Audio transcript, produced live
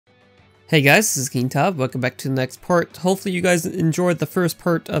Hey guys, this is KingTodd. Welcome back to the next part. Hopefully you guys enjoyed the first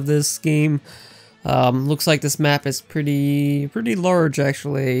part of this game. Looks like this map is pretty large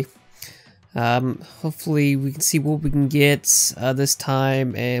actually. Hopefully we can see what we can get this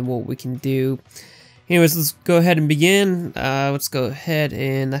time and what we can do. Anyways, let's go ahead and begin. Let's go ahead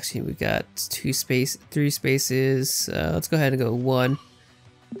and actually we got three spaces. Let's go ahead and go one.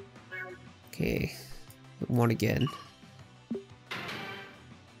 Okay, one again.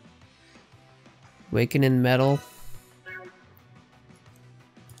 Awakening metal.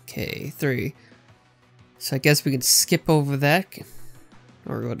 Okay, 3. So I guess we can skip over that,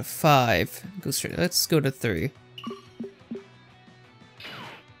 or go to 5. Go straight. Let's go to 3.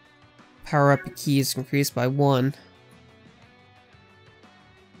 Power up key is increased by 1.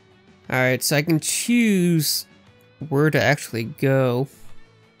 Alright, so I can choose where to actually go.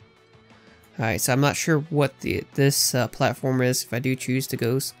 Alright, so I'm not sure what this platform is. If I do choose to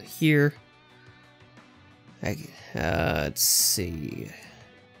go here. Let's see.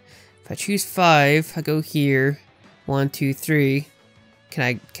 If I choose 5, I go here. 1, 2, 3.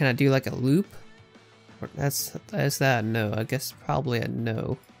 Can I do like a loop? Or that's that? No, I guess probably a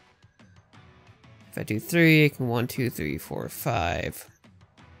no. If I do 3, I can 1, 2, 3, 4, 5.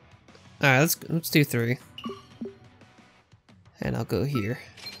 All right, let's do 3. And I'll go here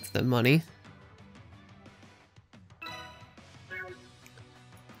for the money.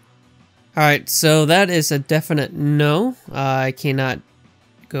 Alright, so that is a definite no. I cannot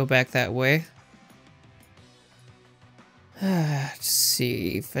go back that way. Let's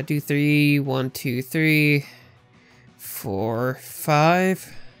see. If I do 3, 1, 2, 3, 4,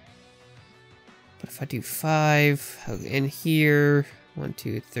 5. But if I do 5, I'll go in here. 1,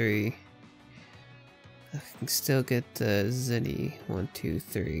 2, 3. I can still get the Zenny. 1, 2,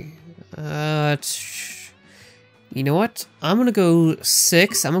 3. You know what? I'm gonna go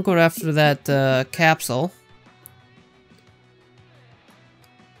 6. I'm gonna go after that capsule.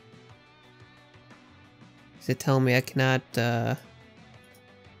 Is it telling me I cannot can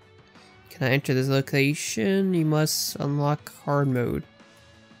I enter this location? You must unlock hard mode.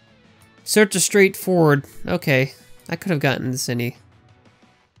 Search is straightforward. Okay. I could have gotten this any.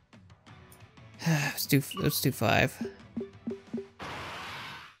 Let's do 5.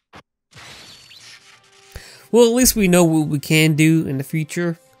 Well, at least we know what we can do in the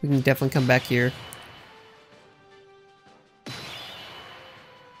future. We can definitely come back here.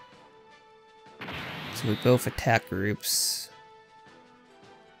 So we both attack groups.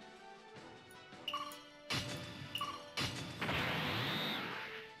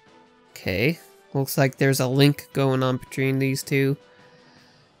 Okay. Looks like there's a link going on between these two.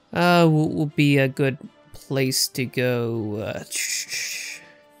 Will be a good place to go.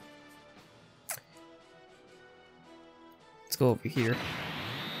 Let's go over here.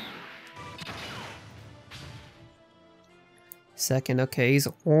 Second, okay, he's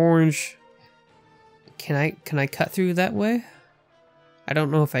orange. Can I cut through that way? I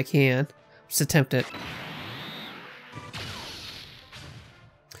don't know if I can. Let's attempt it.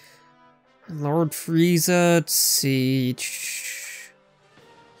 Lord Frieza, let's see.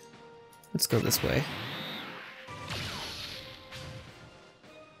 Let's go this way.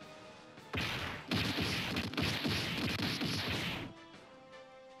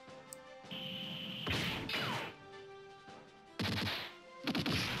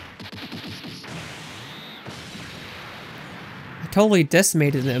 Totally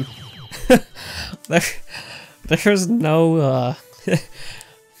decimated him. There's no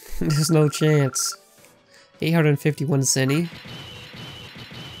there's no chance. 851 Zenny.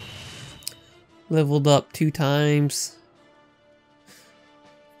 Leveled up 2 times.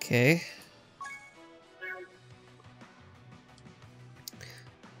 Okay.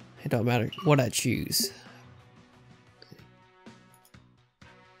 It don't matter what I choose.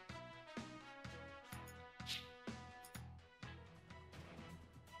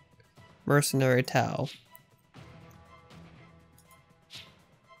 Mercenary towel.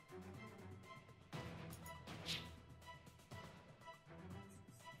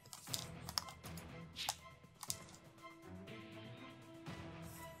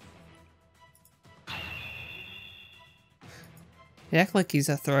 He acts like he's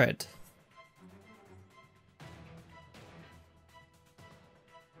a threat.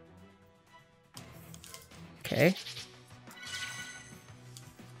 Okay.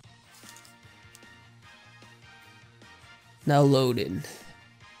 Now loading.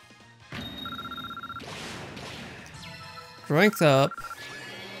 Ranked up.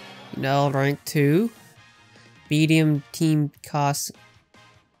 Now rank 2. Medium team cost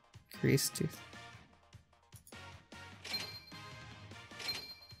increased to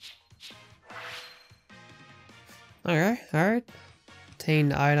Alright.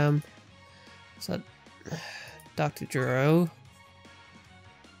 Obtain item. So, Dr. Juro.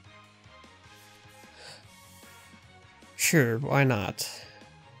 Sure, why not?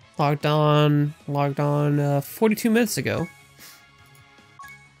 Logged on 42 minutes ago.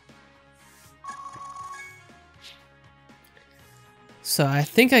 So I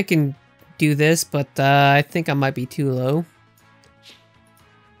think I can do this, but I think I might be too low.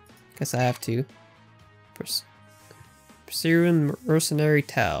 Guess I have to. Pursuing Mercenary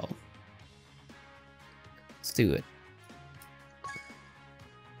Tau. Let's do it.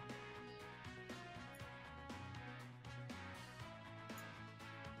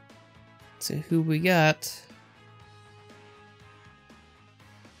 So who we got?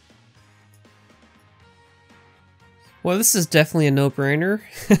 Well, this is definitely a no-brainer.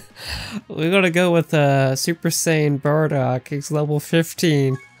 We're gonna go with Super Saiyan Bardock. He's level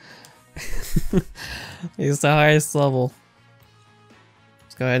 15. He's the highest level.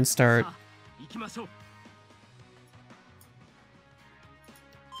 Let's go ahead and start.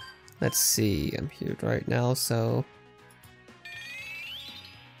 Let's see, I'm here right now, so...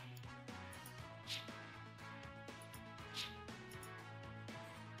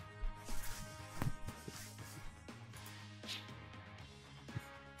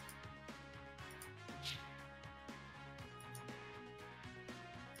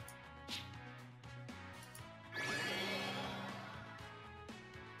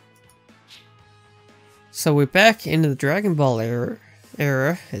 So we're back into the Dragon Ball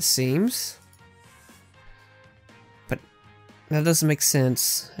era, it seems. But that doesn't make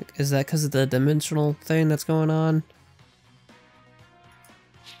sense. Is that because of the dimensional thing that's going on?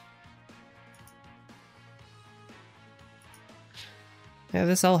 Yeah,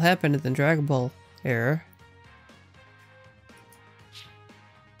 this all happened in the Dragon Ball era.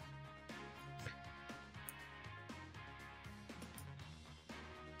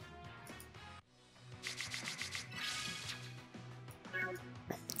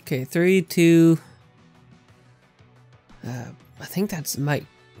 Okay, 3, 2. I think that might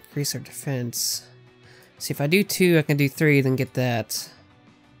increase our defense. See, if I do 2, I can do 3, then get that.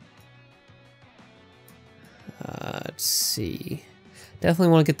 Let's see.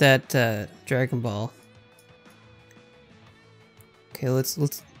 Definitely want to get that Dragon Ball. Okay, let's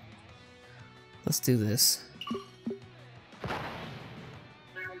do this.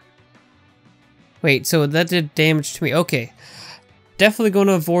 Wait, so that did damage to me. Okay. Definitely going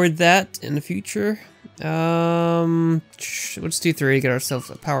to avoid that in the future. Let's do 3 to get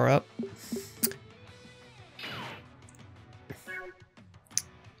ourselves a power up.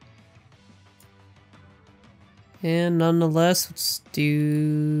 And nonetheless, let's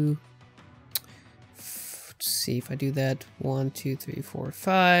see if I do that. 1, 2, 3, 4,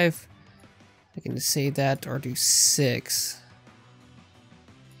 5. I can just save that or do 6.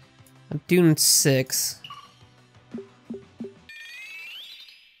 I'm doing 6.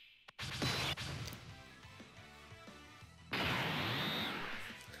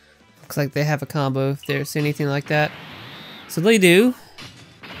 Looks like they have a combo if there's anything like that. So they do.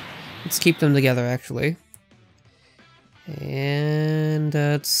 Let's keep them together, actually. And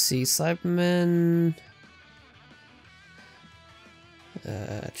let's see, Cyberman.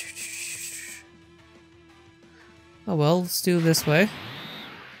 Oh well, let's do it this way.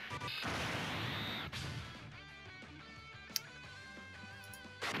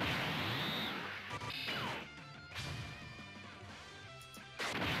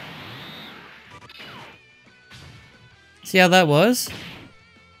 See how that was?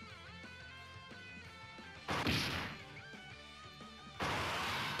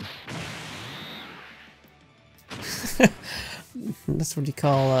 That's what you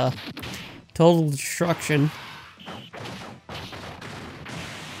call total destruction.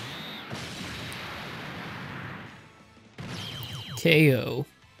 KO.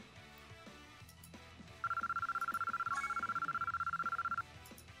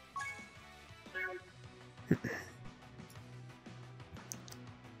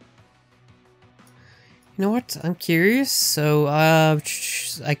 You know what? I'm curious. So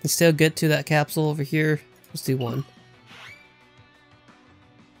I can still get to that capsule over here. Let's do 1.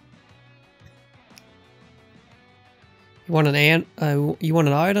 You want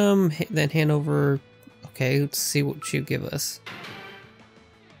an item, then hand over. Okay, let's see what you give us.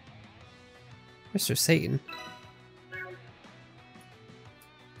 Mr. Satan.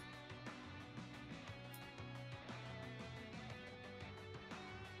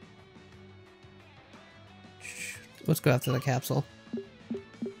 Let's go after the capsule.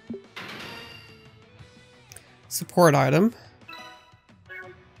 Support item.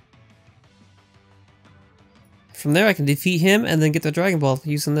 from there I can defeat him and then get the Dragon Ball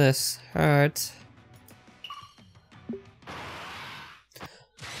using this. Alright.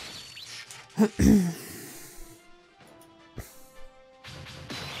 Do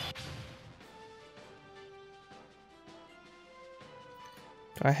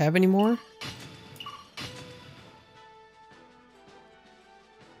I have any more?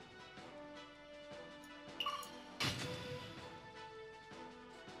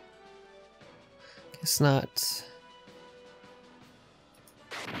 Guess not.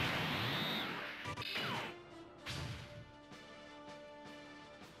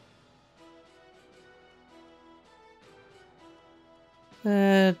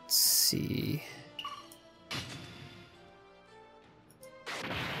 Let's see.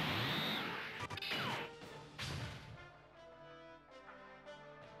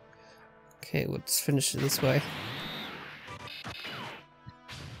 Okay, let's finish it this way.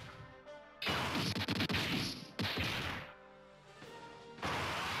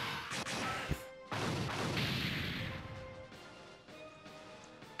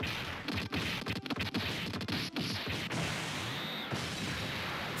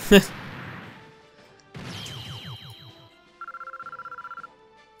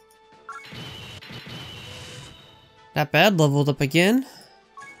 Not bad, leveled up again.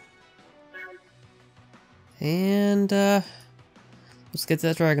 And let's get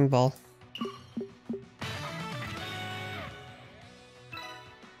that Dragon Ball.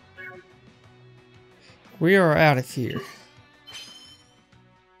 We are out of here.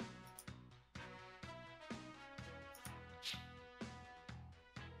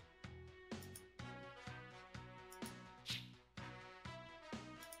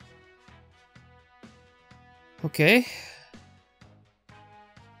 Okay.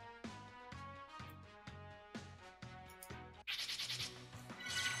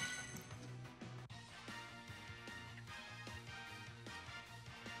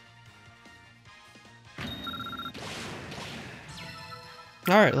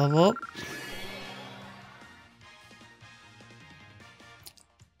 Alright, level up.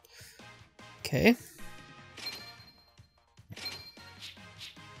 Okay.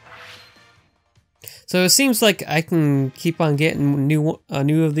 So it seems like I can keep on getting new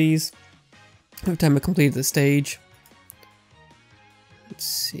of these every time I complete the stage. Let's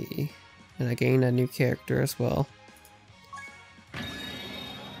see. And I gain a new character as well.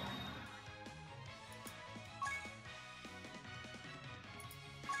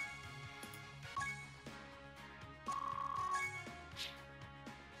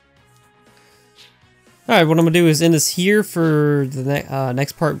 Alright, what I'm going to do is end this here for the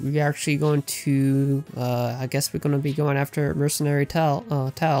next part. We're actually going to, I guess we're going to be going after Mercenary Tal.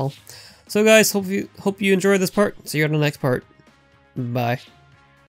 So guys, hope you enjoyed this part. See you on the next part. Bye.